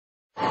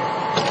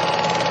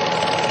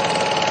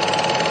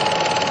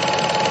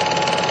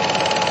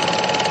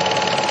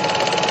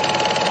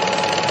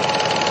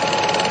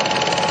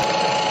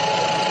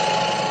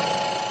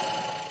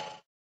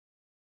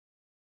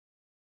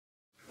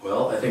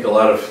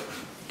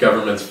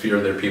governments fear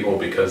their people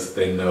because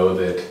they know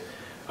that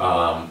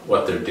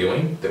what they're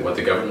doing, that what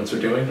the governments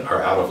are doing,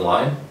 are out of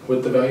line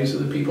with the values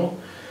of the people,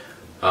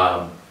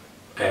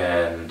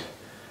 and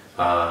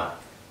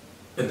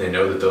they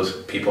know that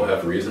those people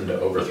have reason to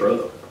overthrow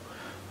them.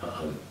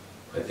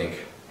 I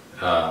think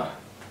a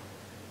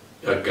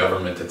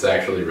government that's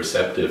actually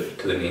receptive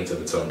to the needs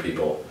of its own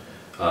people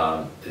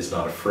is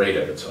not afraid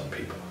of its own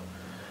people,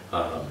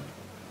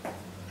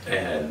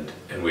 and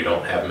we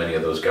don't have many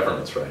of those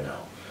governments right now,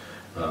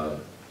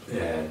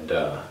 and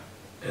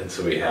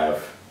so we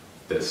have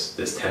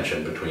this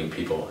tension between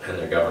people and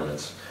their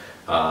governments,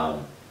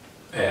 and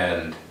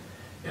I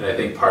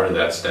think part of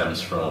that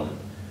stems from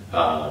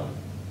a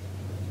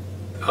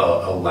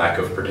lack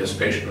of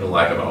participation and a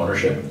lack of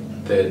ownership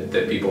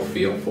that people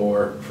feel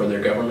for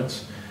their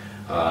governments.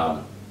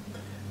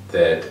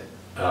 That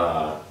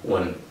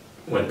when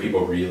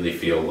people really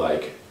feel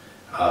like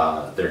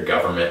their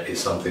government is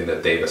something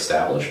that they've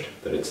established,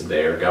 that it's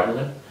their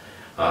government,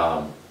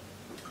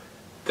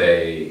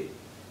 they're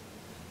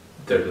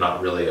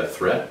not really a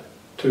threat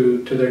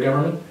to their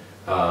government.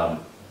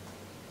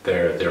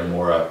 They're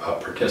more a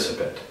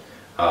participant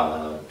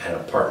and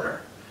a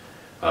partner.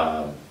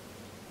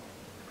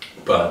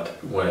 But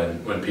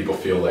when people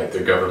feel like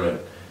their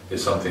government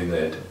is something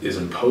that is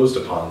imposed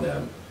upon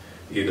them,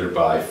 either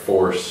by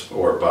force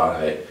or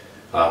by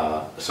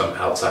some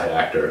outside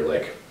actor,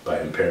 like by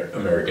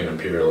American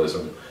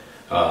imperialism,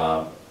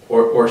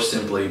 or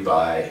simply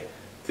by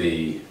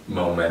the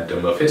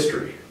momentum of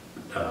history,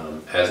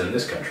 as in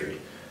this country,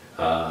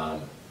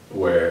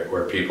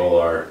 where people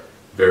are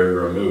very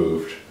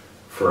removed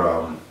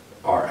from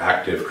our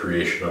active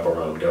creation of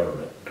our own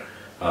government.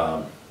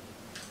 I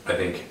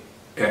think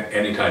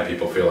anytime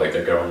people feel like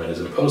their government is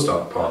imposed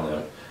upon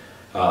them,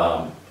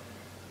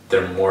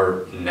 they're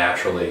more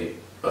naturally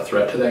a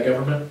threat to that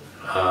government,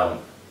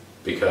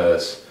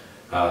 because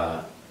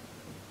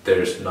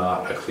there's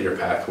not a clear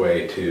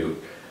pathway to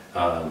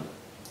a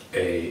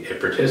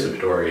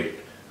participatory,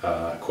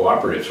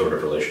 cooperative sort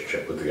of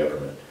relationship with the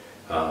government,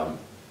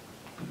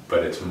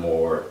 but it's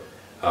more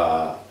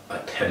a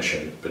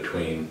tension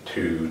between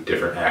two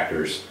different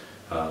actors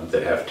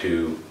that have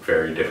two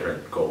very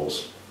different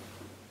goals.